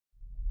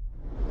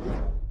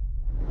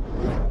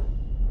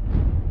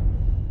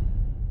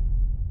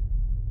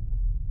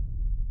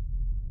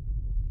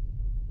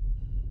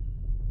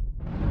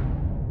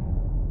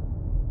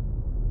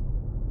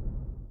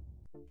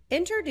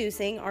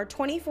Introducing our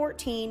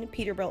 2014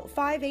 Peterbilt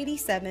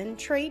 587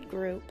 Trade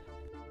Group.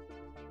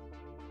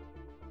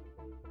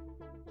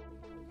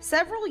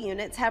 Several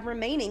units have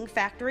remaining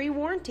factory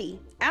warranty.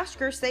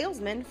 Ask your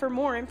salesman for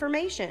more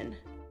information.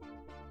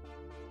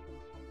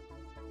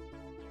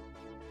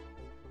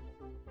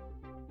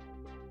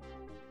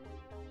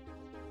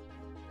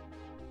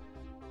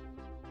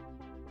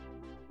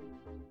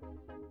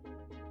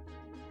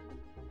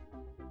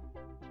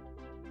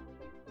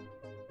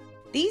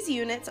 These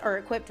units are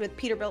equipped with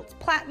Peterbilt's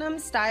Platinum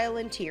style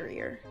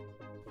interior.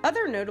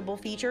 Other notable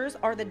features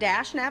are the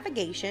dash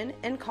navigation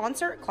and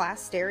concert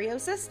class stereo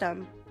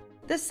system.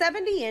 The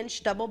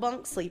 70-inch double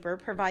bunk sleeper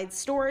provides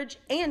storage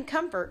and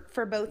comfort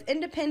for both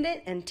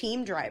independent and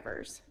team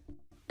drivers.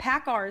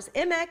 PACCAR's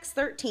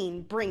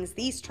MX-13 brings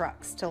these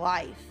trucks to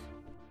life.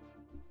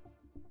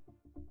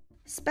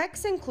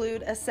 Specs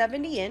include a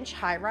 70-inch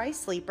high-rise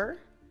sleeper,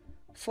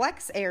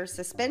 flex air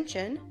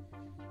suspension,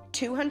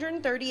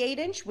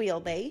 238-inch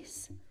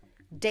wheelbase,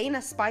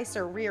 Dana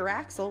Spicer rear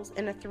axles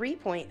in a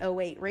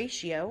 3.08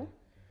 ratio,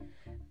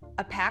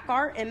 a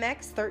PACCAR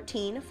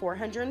MX-13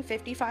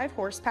 455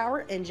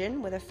 horsepower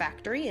engine with a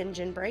factory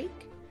engine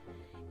brake,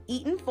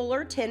 Eaton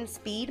Fuller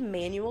 10-speed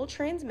manual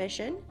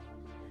transmission,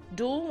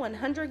 dual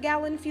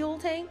 100-gallon fuel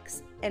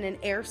tanks, and an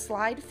air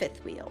slide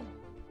fifth wheel.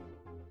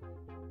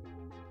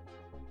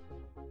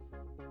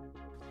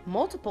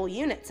 Multiple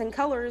units and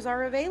colors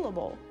are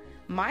available.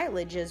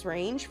 Mileages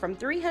range from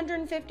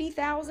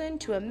 350,000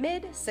 to a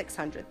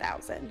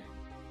mid-600,000.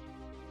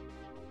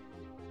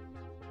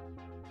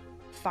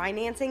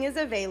 Financing is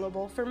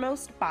available for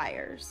most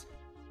buyers.